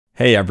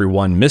Hey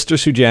everyone, Mr.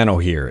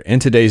 Sujano here. In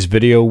today's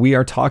video, we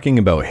are talking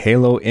about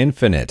Halo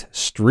Infinite,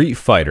 Street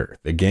Fighter,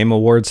 the Game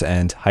Awards,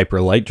 and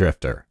Hyper Light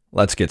Drifter.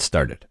 Let's get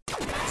started.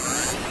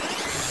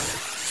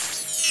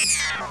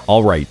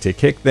 Alright, to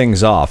kick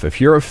things off,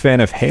 if you're a fan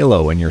of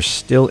Halo and you're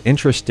still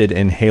interested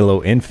in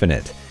Halo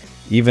Infinite,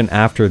 even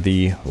after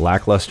the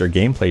lackluster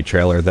gameplay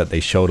trailer that they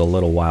showed a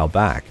little while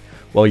back,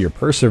 well, your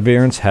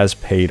perseverance has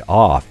paid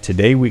off.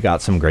 Today we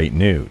got some great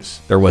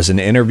news. There was an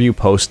interview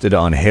posted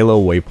on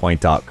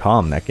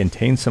HaloWaypoint.com that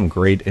contains some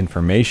great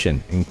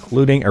information,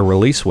 including a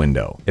release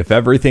window. If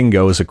everything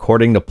goes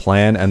according to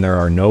plan and there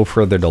are no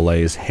further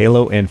delays,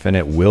 Halo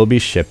Infinite will be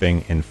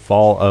shipping in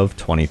fall of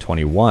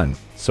 2021.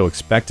 So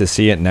expect to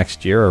see it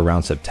next year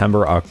around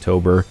September,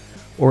 October,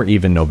 or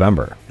even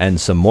November. And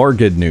some more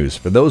good news.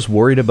 For those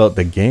worried about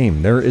the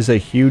game, there is a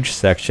huge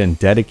section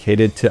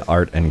dedicated to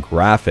art and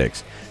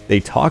graphics. They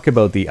talk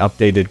about the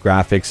updated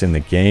graphics in the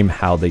game,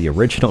 how the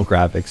original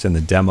graphics in the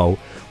demo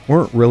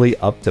weren't really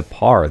up to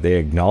par. They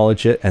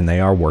acknowledge it and they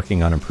are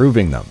working on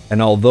improving them.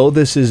 And although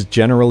this is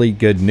generally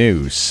good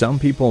news, some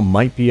people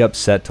might be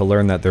upset to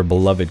learn that their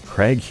beloved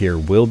Craig here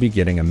will be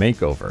getting a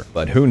makeover.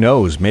 But who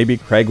knows, maybe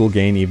Craig will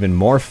gain even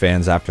more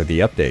fans after the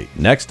update.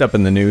 Next up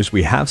in the news,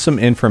 we have some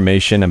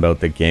information about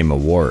the Game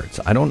Awards.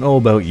 I don't know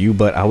about you,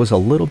 but I was a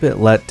little bit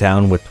let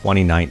down with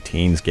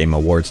 2019's Game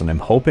Awards, and I'm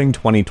hoping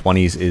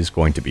 2020's is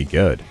going to be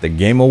good. The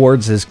Game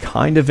Awards is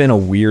kind of in a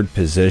weird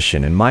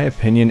position. In my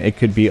opinion, it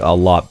could be a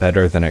lot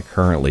better than it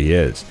currently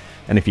is.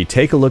 And if you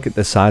take a look at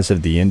the size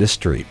of the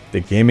industry, the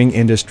gaming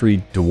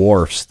industry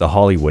dwarfs the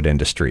Hollywood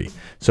industry.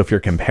 So if you're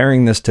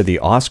comparing this to the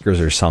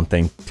Oscars or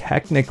something,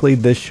 technically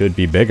this should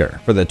be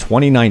bigger. For the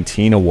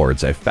 2019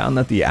 awards, I found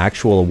that the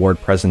actual award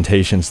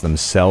presentations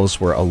themselves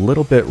were a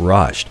little bit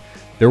rushed.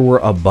 There were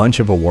a bunch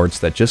of awards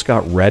that just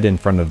got read in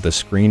front of the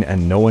screen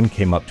and no one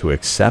came up to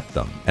accept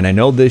them. And I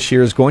know this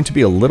year is going to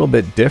be a little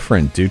bit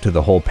different due to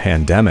the whole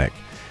pandemic,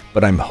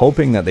 but I'm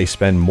hoping that they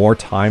spend more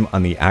time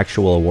on the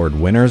actual award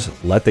winners,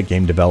 let the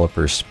game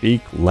developers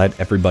speak, let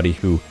everybody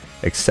who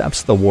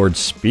accepts the awards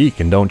speak,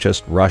 and don't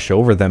just rush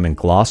over them and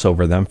gloss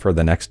over them for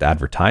the next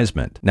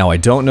advertisement. Now, I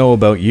don't know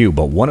about you,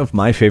 but one of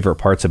my favorite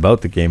parts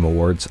about the Game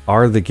Awards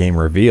are the game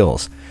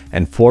reveals.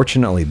 And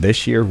fortunately,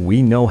 this year,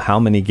 we know how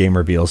many game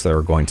reveals there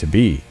are going to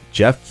be.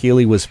 Jeff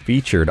Keighley was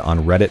featured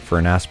on Reddit for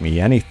an Ask Me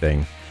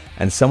Anything,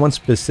 and someone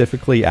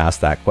specifically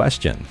asked that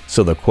question.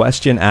 So the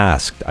question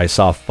asked, I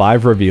saw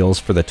 5 reveals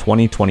for the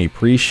 2020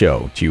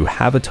 pre-show. Do you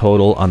have a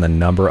total on the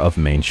number of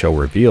main show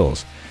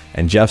reveals?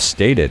 And Jeff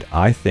stated,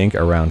 I think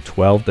around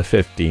 12 to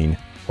 15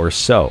 or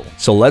so.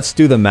 So let's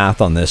do the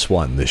math on this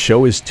one. The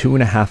show is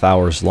 2.5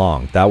 hours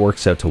long. That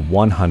works out to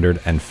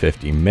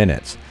 150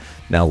 minutes.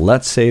 Now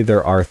let's say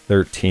there are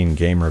 13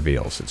 game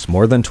reveals. It's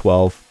more than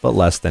 12, but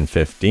less than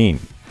 15.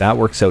 That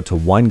works out to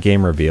 1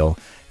 game reveal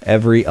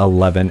every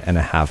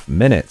 11.5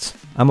 minutes.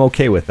 I'm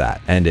okay with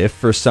that. And if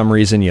for some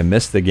reason you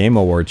missed the Game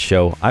Awards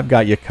show, I've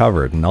got you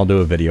covered and I'll do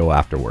a video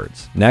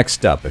afterwards.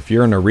 Next up, if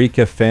you're an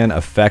Eureka fan, a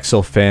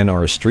Fexel fan,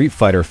 or a Street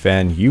Fighter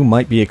fan, you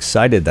might be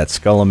excited that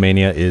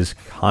Skullomania is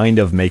kind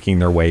of making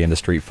their way into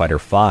Street Fighter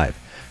V.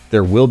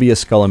 There will be a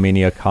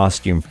Skullomania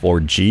costume for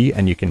G,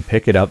 and you can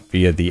pick it up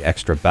via the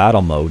extra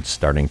battle mode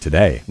starting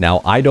today.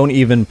 Now, I don't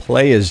even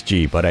play as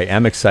G, but I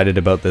am excited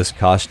about this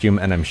costume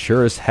and I'm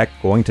sure as heck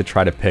going to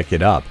try to pick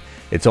it up.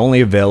 It's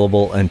only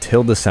available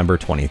until December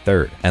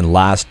 23rd. And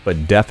last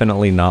but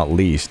definitely not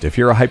least, if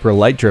you're a Hyper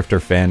Light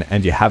Drifter fan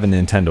and you have a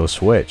Nintendo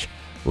Switch,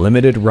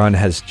 Limited Run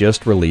has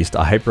just released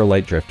a Hyper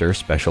Light Drifter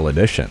Special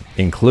Edition.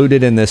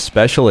 Included in this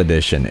Special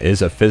Edition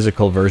is a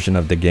physical version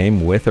of the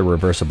game with a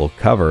reversible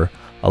cover,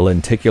 a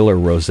lenticular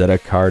Rosetta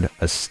card,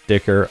 a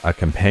sticker, a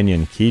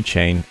companion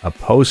keychain, a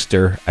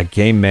poster, a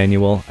game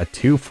manual, a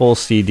 2 full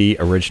CD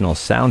original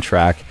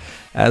soundtrack,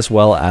 as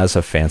well as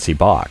a fancy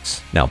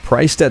box. Now,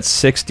 priced at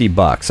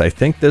 $60, I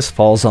think this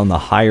falls on the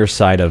higher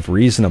side of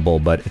reasonable,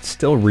 but it's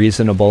still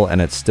reasonable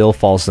and it still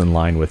falls in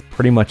line with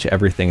pretty much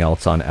everything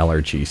else on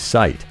LRG's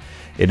site.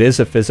 It is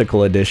a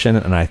physical edition,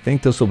 and I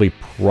think this will be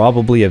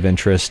probably of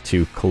interest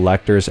to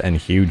collectors and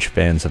huge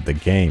fans of the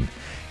game.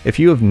 If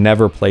you have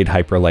never played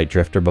Hyper Light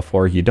Drifter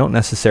before, you don't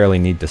necessarily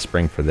need to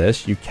spring for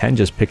this. You can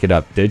just pick it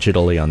up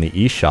digitally on the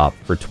eShop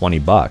for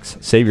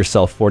 $20. Save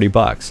yourself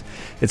 $40.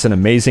 It's an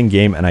amazing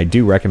game and I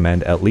do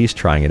recommend at least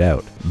trying it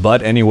out.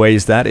 But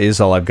anyways, that is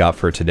all I've got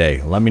for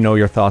today. Let me know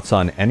your thoughts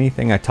on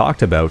anything I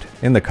talked about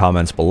in the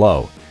comments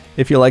below.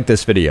 If you liked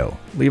this video,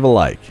 leave a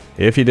like.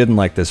 If you didn't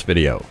like this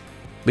video,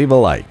 leave a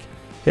like.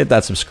 Hit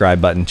that subscribe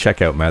button,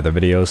 check out my other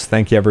videos.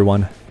 Thank you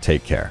everyone,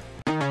 take care.